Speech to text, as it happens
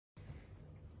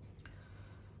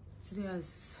Today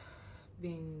has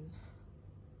been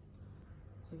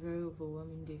a very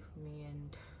overwhelming day for me,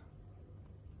 and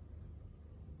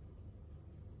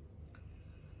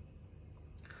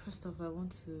first off, I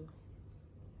want to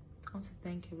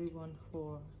thank everyone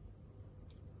for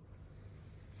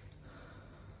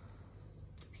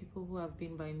the people who have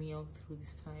been by me all through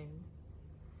this time,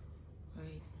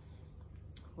 right?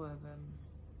 Who have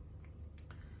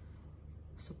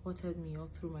supported me all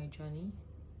through my journey,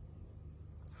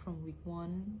 from week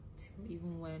 1 till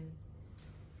even when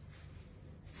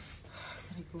I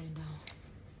started going down.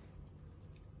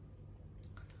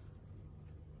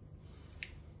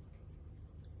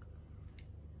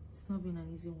 It's not been an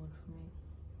easy one for me.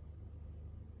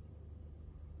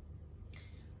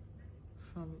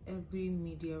 From every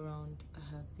media round I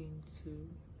have been to,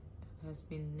 has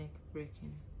been neck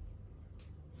breaking.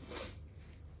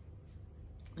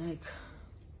 Like,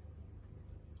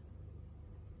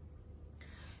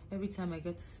 every time I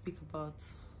get to speak about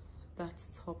that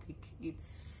topic, it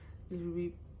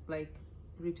really like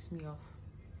rips me off.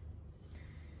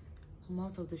 I'm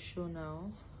out of the show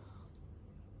now.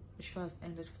 The show has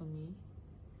ended for me,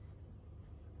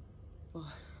 but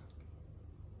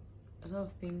a lot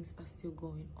of things are still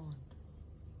going on,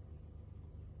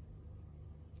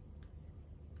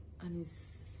 and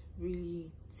it's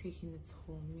really taking its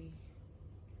toll on me.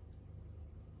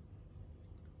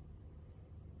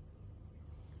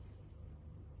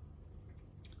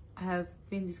 I have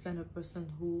been this kind of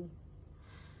person who,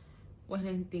 when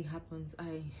anything happens,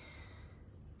 I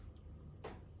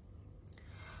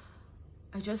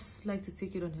just like to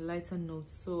take it on a lighter note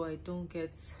so I don't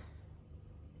get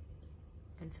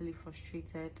mentally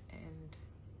frustrated and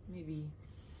maybe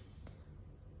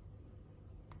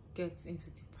get into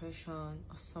depression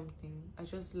or something. I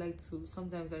just like to,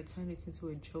 sometimes I turn it into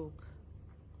a joke.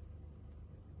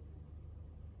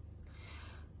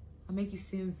 I make it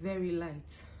seem very light.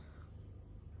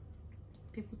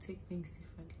 People take things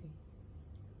differently.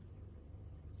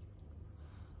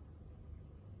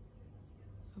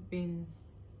 I've been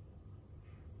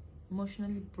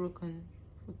emotionally broken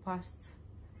for the past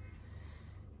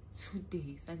 2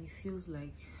 days, and it feels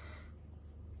like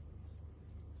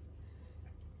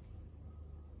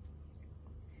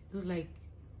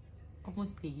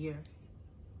almost a year.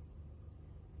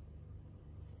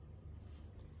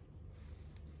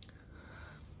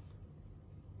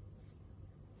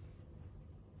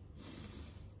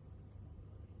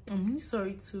 I'm really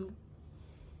sorry to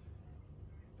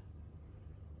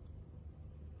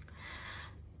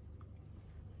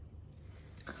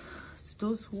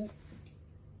those who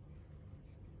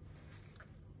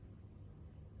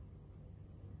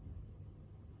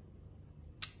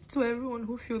to everyone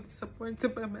who feels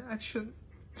disappointed by my actions.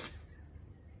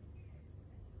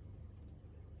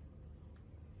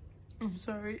 I'm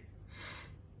sorry.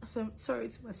 So I'm sorry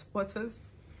to my supporters.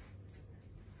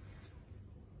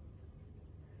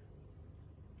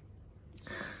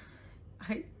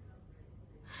 I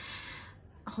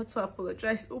want to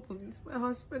apologize openly to my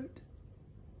husband.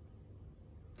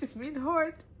 It's been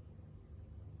hard.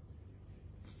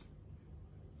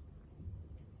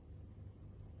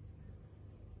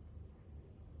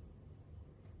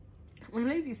 My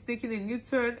life is taking a new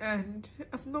turn and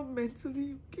I'm not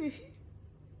mentally okay.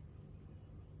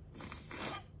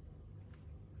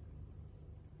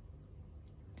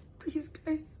 Please,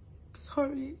 guys,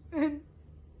 sorry. And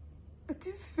at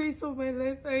this phase of my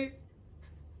life, I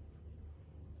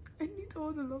need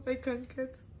all the love I can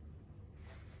get.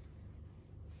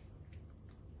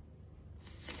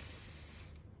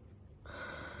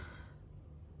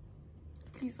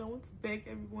 Please, I want to beg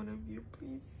every one of you,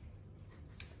 please.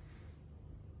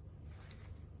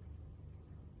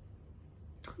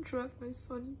 Don't drag my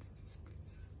son into this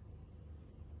place.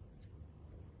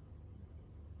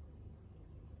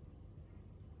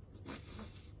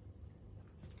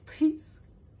 Please.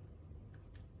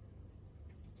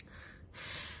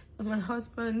 And my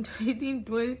husband, he didn't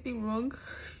do anything wrong.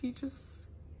 He just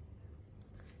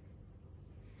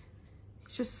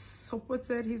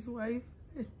supported his wife.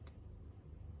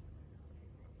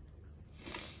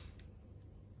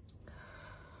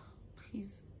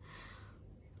 Please,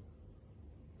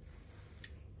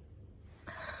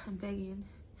 I'm begging.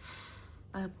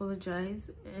 I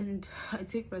apologize and I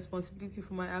take responsibility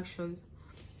for my actions.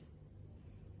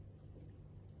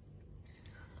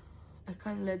 I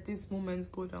can't let these moments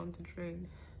go down the drain,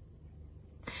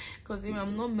 because if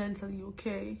I'm not mentally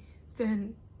okay,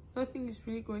 then nothing is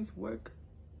really going to work.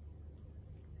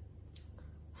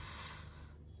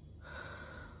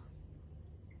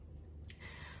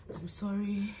 I'm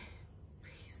sorry.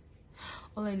 Please,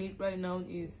 all I need right now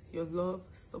is your love,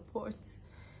 support,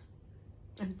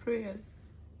 and prayers.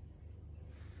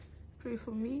 Pray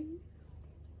for me.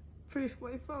 Pray for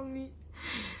my family.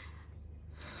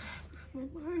 Pray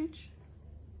for my marriage.